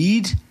 I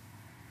need,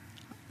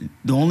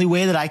 the only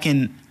way that I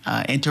can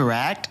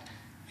interact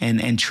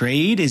and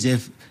trade is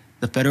if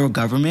the federal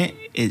government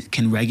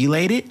can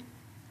regulate it.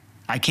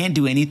 I can't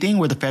do anything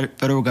where the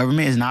federal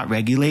government is not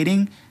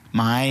regulating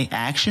my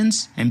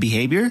actions and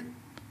behavior.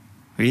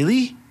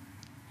 Really?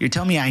 You're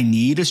telling me I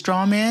need a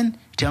straw man?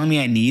 You're telling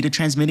me I need a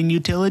transmitting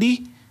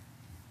utility?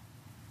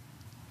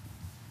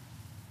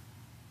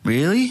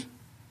 Really?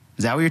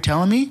 Is that what you're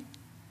telling me?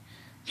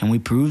 Can we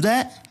prove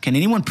that? Can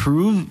anyone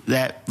prove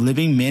that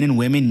living men and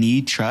women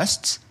need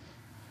trusts?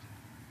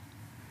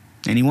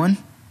 Anyone?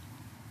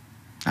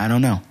 I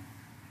don't know.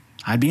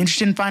 I'd be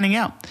interested in finding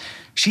out.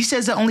 She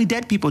says that only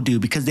dead people do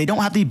because they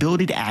don't have the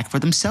ability to act for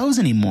themselves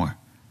anymore.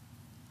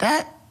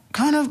 That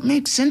kind of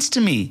makes sense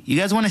to me. You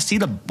guys want to see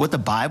what the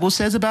Bible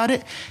says about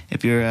it?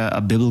 If you're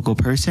a biblical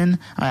person,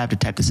 I have to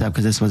type this up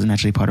because this wasn't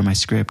actually part of my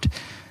script.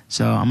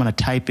 So I'm going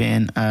to type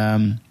in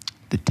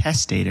the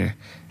testator.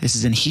 This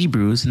is in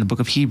Hebrews, in the book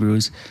of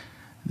Hebrews.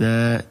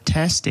 The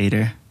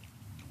testator,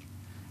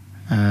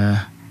 the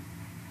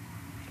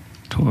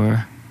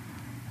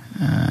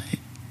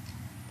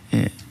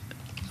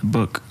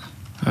book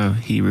of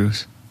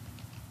Hebrews.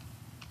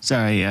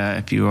 Sorry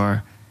if you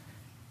are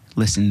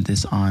listening to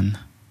this on...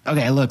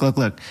 Okay,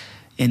 look.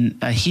 In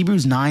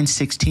Hebrews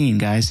 9:16,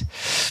 guys.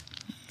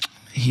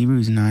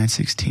 Hebrews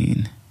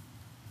 9:16.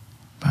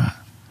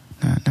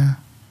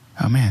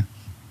 Oh, man.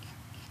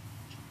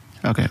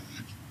 Okay.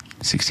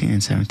 16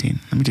 and 17.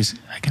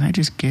 Can I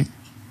just get...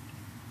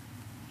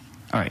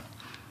 All right.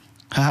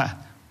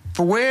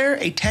 For where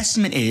a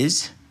testament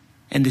is,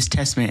 and this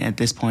testament at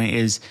this point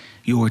is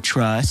your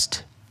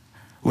trust,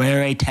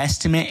 where a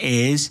testament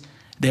is,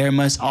 there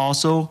must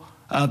also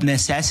of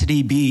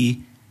necessity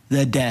be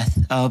the death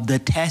of the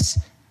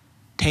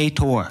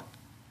testator.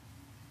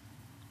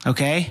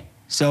 Okay?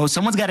 So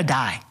someone's got to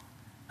die.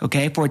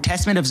 Okay? For a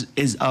testament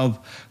is of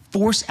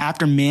force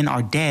after men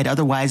are dead.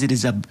 Otherwise, it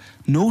is of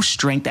no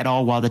strength at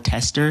all while the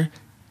tester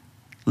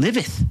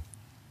liveth.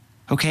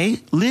 Okay?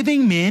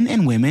 Living men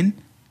and women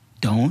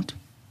don't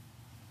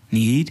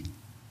need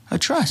a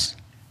trust.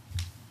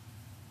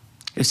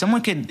 If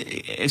someone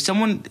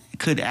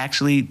could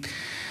actually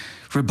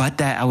rebut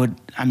that, I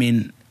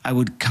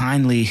would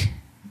kindly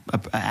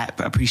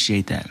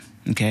appreciate that.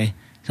 Okay?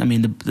 I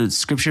mean, the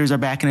scriptures are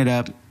backing it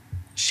up.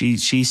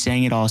 She's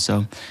saying it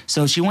also.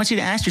 So she wants you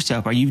to ask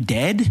yourself, are you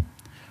dead?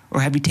 Or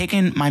have you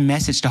taken my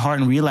message to heart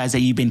and realized that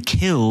you've been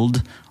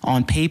killed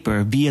on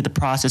paper via the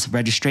process of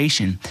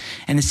registration?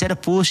 And instead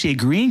of foolishly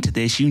agreeing to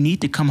this, you need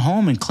to come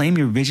home and claim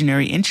your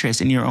visionary interest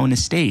in your own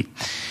estate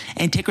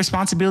and take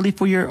responsibility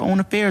for your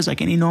own affairs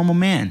like any normal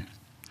man.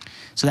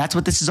 So that's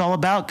what this is all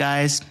about,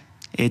 guys.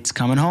 It's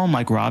coming home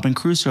like Robinson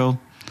Crusoe.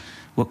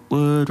 What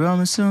would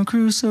Robinson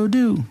Crusoe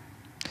do?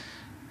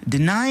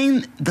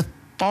 Denying the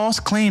false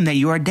claim that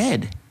you are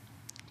dead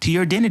to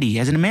your identity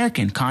as an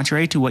American,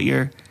 contrary to what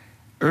your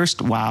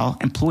erstwhile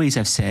employees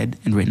have said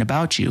and written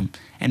about you,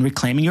 and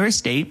reclaiming your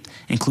estate,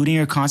 including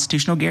your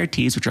constitutional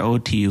guarantees, which are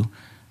owed to you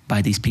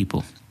by these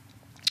people.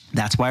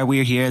 That's why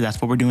we're here. That's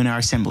what we're doing in our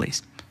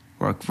assemblies.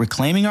 We're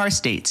reclaiming our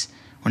estates.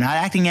 We're not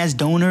acting as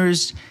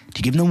donors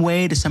to give them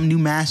away to some new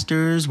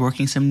masters,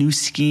 working some new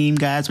scheme,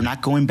 guys. We're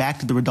not going back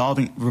to the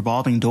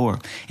revolving door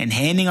and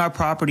handing our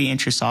property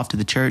interests off to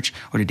the church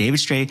or to David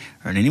Straight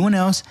or to anyone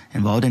else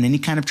involved in any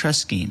kind of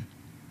trust scheme.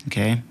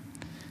 Okay?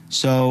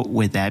 So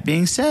with that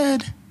being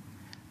said,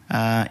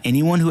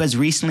 anyone who has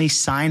recently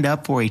signed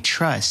up for a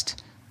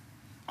trust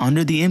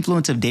under the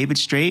influence of David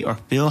Straight or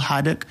Phil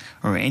Haddock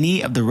or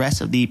any of the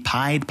rest of the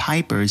Pied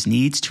Pipers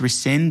needs to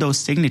rescind those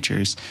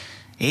signatures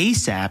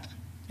ASAP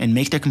and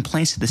make their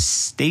complaints to the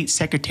state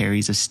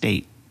secretaries of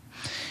state.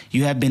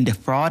 You have been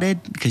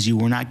defrauded because you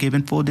were not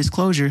given full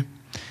disclosure.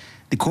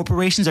 The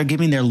corporations are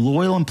giving their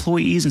loyal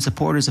employees and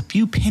supporters a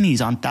few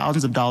pennies on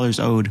thousands of dollars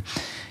owed.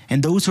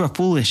 And those who are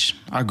foolish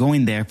are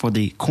going there for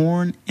the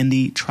corn and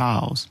the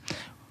trials,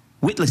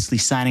 witlessly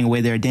signing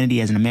away their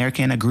identity as an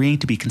American, agreeing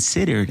to be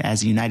considered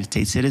as a United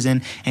States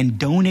citizen, and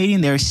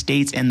donating their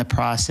estates in the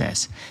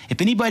process.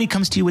 If anybody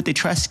comes to you with a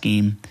trust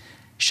scheme,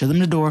 show them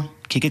the door,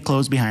 kick it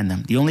closed behind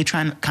them. The only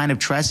kind of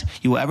trust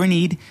you will ever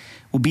need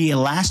will be a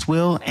last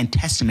will and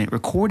testament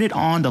recorded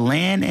on the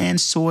land and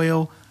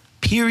soil,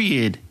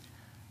 period.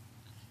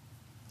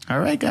 All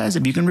right, guys,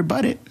 if you can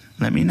rebut it,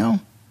 let me know,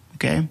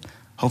 okay?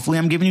 Hopefully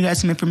I'm giving you guys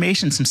some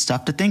information, some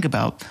stuff to think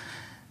about.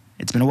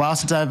 It's been a while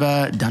since I've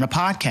done a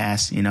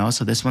podcast,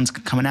 so this one's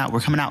coming out. We're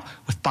coming out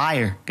with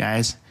fire,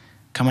 guys.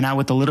 Coming out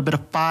with a little bit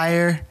of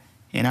fire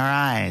in our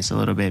eyes a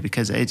little bit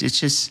because it's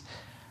just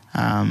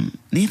the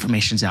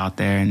information's out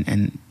there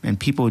and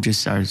people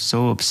just are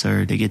so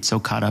absurd. They get so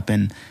caught up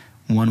in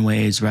one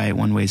way is right,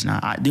 one way is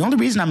not. The only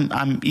reason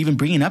I'm even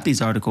bringing up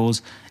these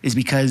articles is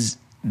because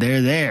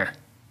they're there.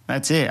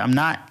 That's it. I'm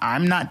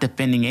not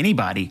defending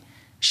anybody.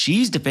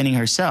 She's defending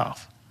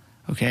herself,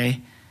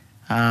 okay?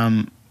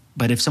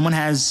 But if someone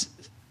has,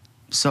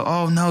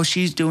 oh no,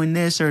 she's doing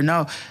this or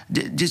no,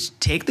 just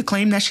take the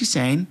claim that she's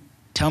saying,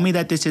 tell me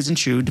that this isn't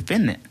true,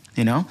 defend it,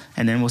 and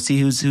then we'll see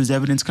whose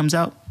evidence comes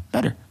out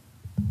better.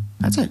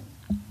 That's it.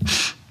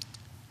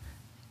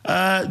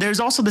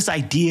 There's also this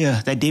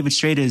idea that David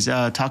Straight is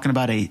talking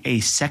about a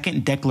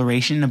second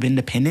Declaration of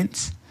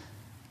Independence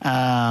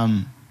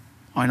on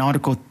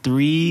Article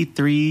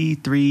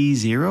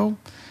 3330.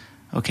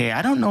 Okay,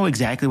 I don't know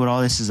exactly what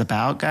all this is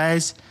about,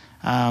 guys.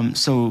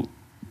 So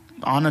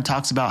Anna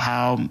talks about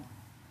how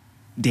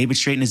David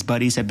Straight and his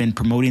buddies have been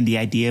promoting the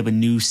idea of a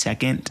new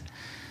second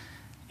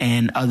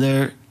and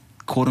other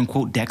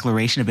quote-unquote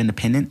Declaration of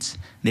Independence.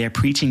 They are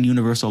preaching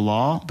universal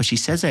law, but she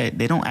says that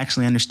they don't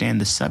actually understand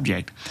the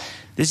subject.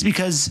 This is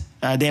because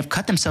they have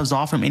cut themselves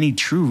off from any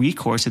true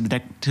recourse to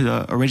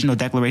the original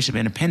Declaration of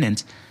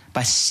Independence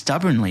by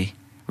stubbornly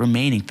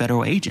remaining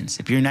federal agents.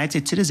 If you're a United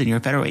States citizen, you're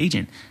a federal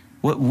agent.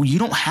 You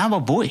don't have a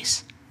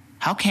voice.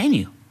 How can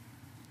you?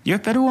 You're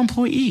a federal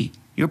employee.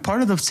 You're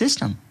part of the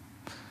system.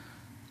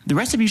 The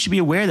rest of you should be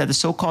aware that the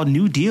so-called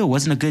New Deal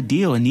wasn't a good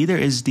deal, and neither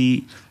is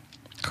the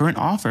current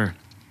offer.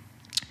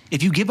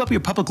 If you give up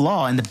your public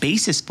law and the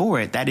basis for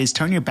it, that is,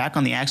 turn your back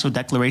on the actual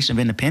Declaration of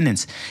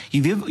Independence,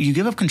 you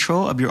give up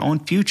control of your own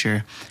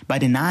future by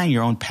denying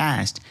your own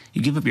past.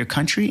 You give up your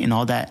country and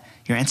all that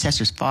your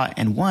ancestors fought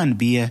and won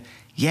via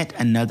yet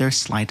another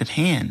sleight of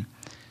hand.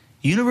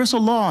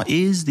 Universal law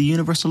is the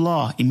universal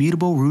law,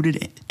 immutable,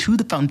 rooted to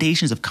the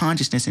foundations of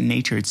consciousness and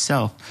nature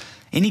itself.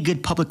 Any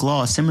good public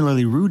law is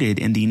similarly rooted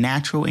in the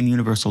natural and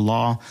universal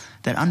law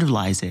that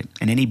underlies it,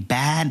 and any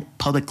bad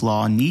public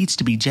law needs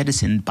to be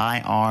jettisoned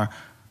by our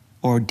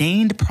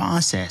ordained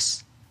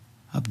process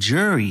of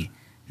jury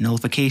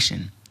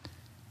nullification.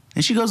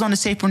 And she goes on to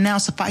say, for now,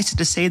 suffice it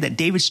to say that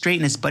David Straight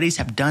and his buddies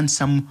have done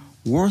some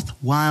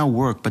worthwhile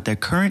work, but their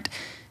current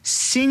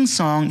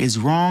sing-song is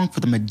wrong for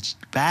the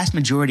vast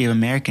majority of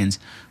Americans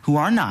who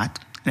are not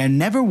and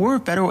never were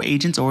federal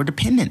agents or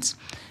dependents,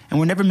 and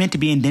were never meant to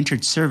be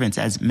indentured servants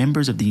as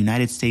members of the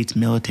United States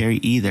military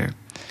either.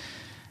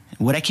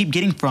 What I keep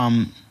getting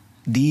from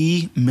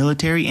the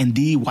military and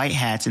the white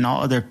hats and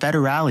all other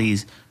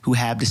federales who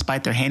have,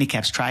 despite their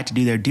handicaps, tried to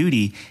do their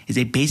duty is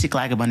a basic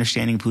lack of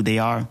understanding of who they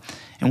are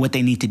and what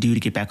they need to do to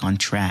get back on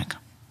track.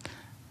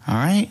 All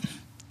right?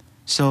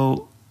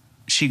 So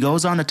she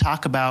goes on to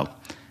talk about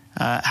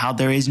how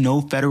there is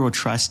no federal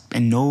trust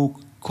and no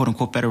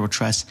quote-unquote federal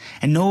trust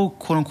and no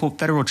quote-unquote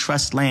federal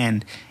trust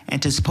land,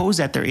 and to suppose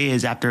that there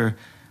is after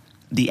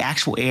the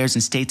actual heirs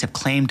and states have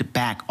claimed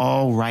back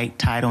all right,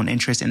 title, and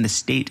interest in the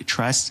state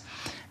trusts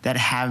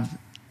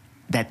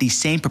that these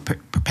same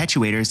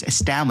perpetuators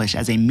established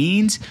as a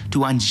means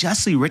to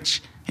unjustly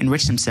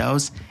enrich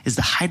themselves is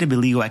the height of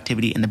illegal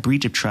activity and the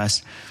breach of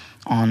trust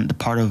on the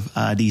part of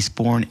these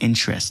foreign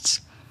interests.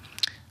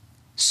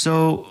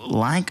 So,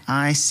 like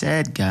I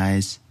said,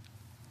 guys,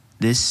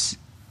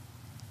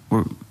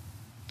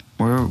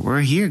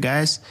 we're here,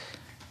 guys.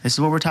 This is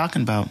what we're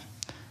talking about.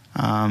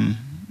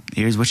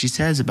 Here's what she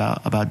says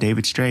about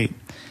David Straight.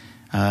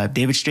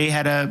 David Straight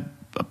had a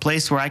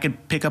place where I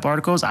could pick up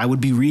articles. I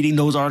would be reading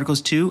those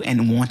articles too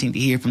and wanting to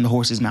hear from the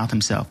horse's mouth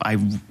himself. I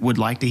would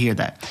like to hear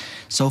that.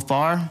 So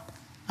far,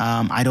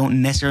 I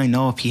don't necessarily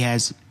know if he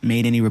has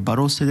made any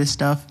rebuttals to this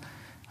stuff.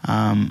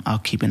 I'll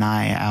keep an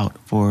eye out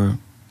for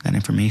that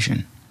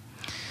information.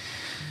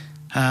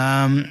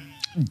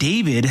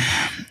 David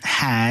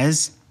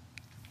has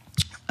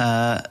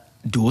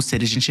dual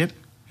citizenship.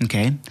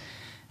 Okay.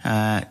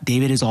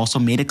 David has also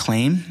made a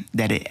claim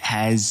that it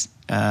has,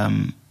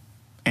 and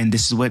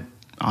this is what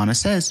Anna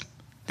says,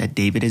 that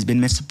David has been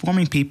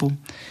misinforming people.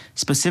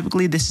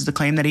 Specifically, this is the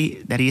claim that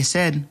he has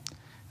said,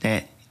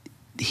 that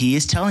he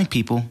is telling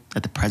people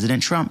that the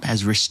President Trump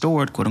has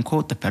restored, quote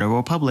unquote, the Federal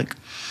Republic.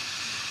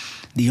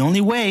 The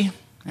only way,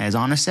 as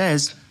Anna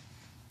says,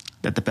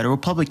 that the Federal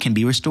Republic can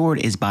be restored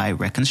is by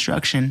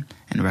reconstruction,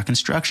 and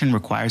reconstruction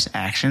requires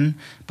action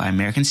by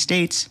American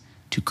states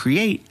to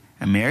create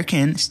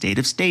American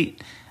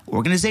state-of-state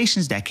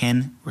organizations that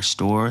can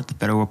restore the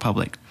Federal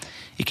Republic.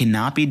 It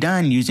cannot be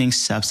done using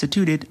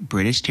substituted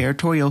British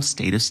territorial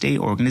state-of-state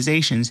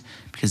organizations,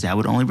 because that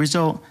would only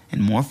result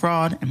in more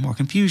fraud and more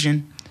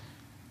confusion.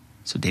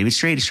 So David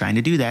Straight is trying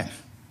to do that.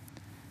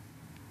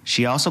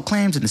 She also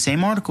claims in the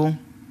same article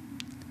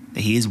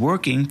that he is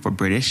working for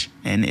British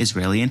and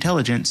Israeli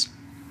intelligence.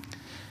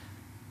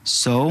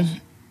 So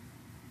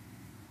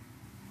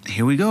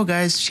here we go,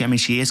 guys.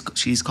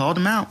 She's called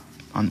him out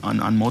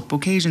on multiple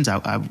occasions.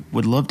 I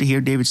would love to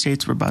hear David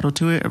Straight's rebuttal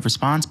to it, a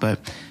response, but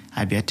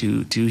I've yet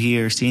to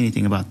hear or see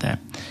anything about that.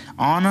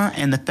 Anna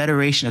and the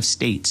Federation of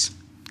States,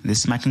 this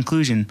is my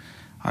conclusion,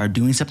 are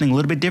doing something a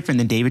little bit different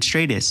than David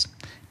Straight is.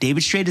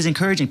 David Straight is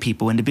encouraging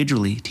people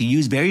individually to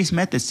use various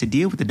methods to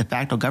deal with the de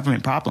facto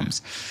government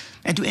problems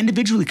and to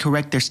individually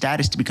correct their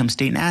status to become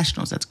state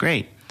nationals. That's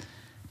great.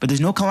 But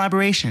there's no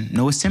collaboration,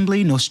 no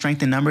assembly, no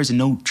strength in numbers, and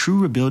no true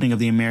rebuilding of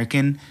the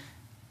American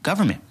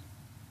government.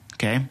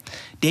 Okay?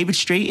 David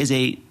Straight is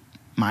in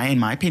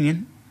my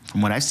opinion,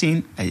 from what I've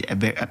seen,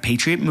 a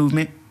patriot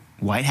movement,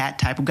 white hat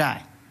type of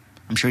guy.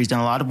 I'm sure he's done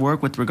a lot of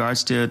work with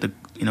regards to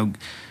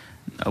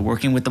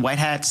working with the white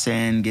hats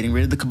and getting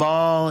rid of the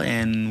cabal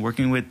and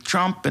working with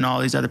Trump and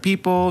all these other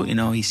people. You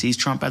know, he sees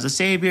Trump as a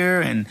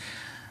savior and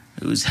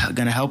who's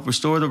going to help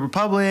restore the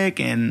republic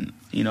and,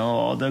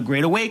 all the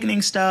Great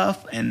Awakening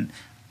stuff. And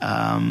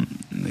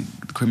the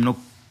criminal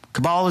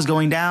cabal is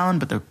going down.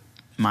 But in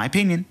my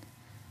opinion,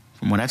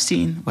 from what I've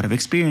seen, what I've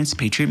experienced,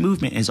 Patriot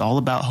Movement is all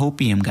about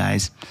hopium,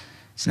 guys.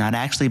 It's not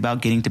actually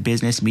about getting to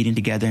business, meeting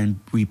together, and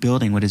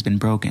rebuilding what has been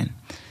broken.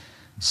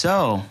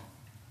 So,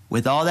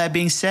 with all that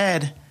being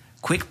said,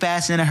 quick,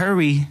 fast, in a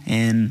hurry,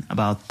 in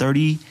about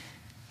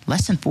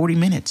less than 40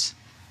 minutes,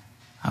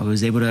 I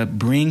was able to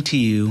bring to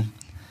you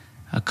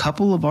a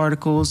couple of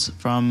articles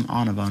from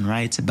Anna von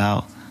Reitz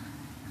about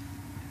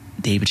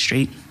David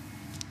Straight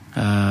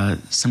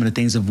some of the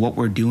things of what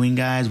we're doing,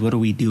 guys. What are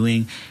we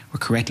doing? We're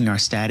correcting our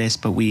status,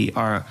 but we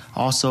are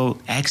also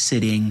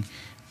exiting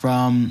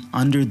from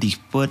under the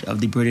foot of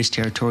the British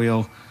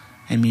territorial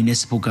and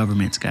municipal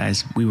governments,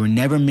 guys. We were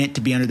never meant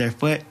to be under their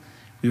foot.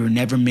 We were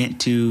never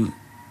meant to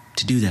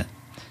do that.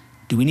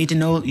 Do we need to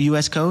know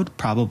U.S. code?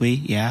 Probably,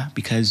 yeah,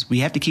 because we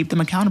have to keep them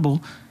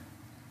accountable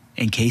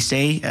in case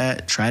they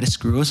try to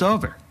screw us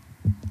over.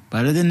 But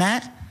other than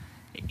that,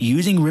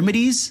 using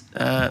remedies,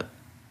 as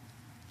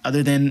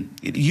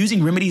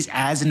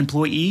an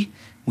employee,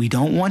 we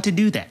don't want to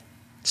do that.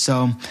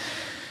 So,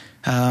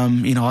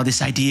 all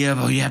this idea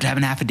of, you have to have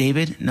an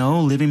affidavit.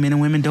 No, living men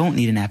and women don't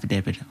need an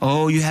affidavit.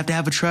 Oh, you have to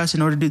have a trust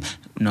in order to do.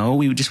 No,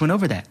 we just went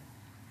over that.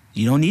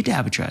 You don't need to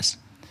have a trust.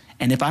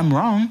 And if I'm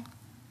wrong,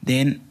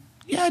 then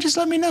yeah, just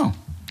let me know.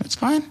 That's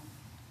fine.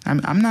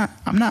 I'm not.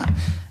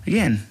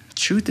 Again,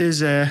 truth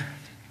is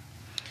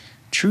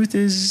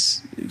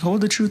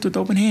hold the truth with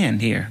open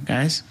hand here,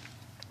 guys.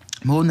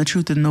 I'm holding the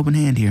truth with an open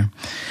hand here.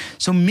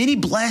 So many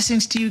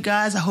blessings to you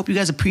guys. I hope you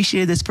guys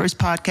appreciated this first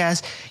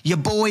podcast. Your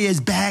boy is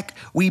back.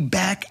 We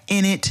back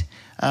in it.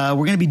 We're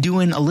going to be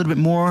doing a little bit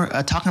more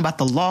talking about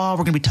the law.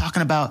 We're going to be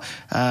talking about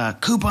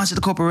coupons to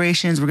the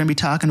corporations. We're going to be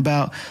talking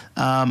about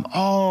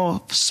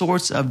all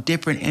sorts of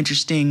different,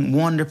 interesting,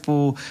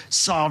 wonderful,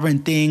 sovereign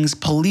things.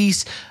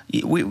 Police.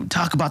 We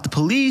talk about the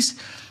police.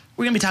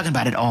 We're going to be talking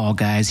about it all,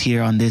 guys,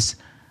 here on this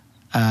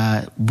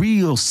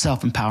real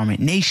self-empowerment,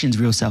 nation's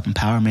real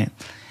self-empowerment.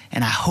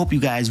 And I hope you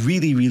guys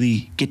really,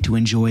 really get to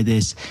enjoy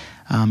this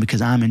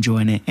because I'm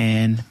enjoying it.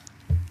 And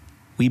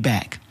we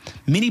back.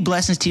 Many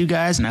blessings to you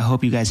guys, and I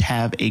hope you guys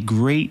have a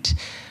great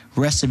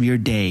rest of your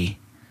day.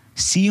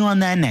 See you on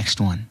that next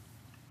one.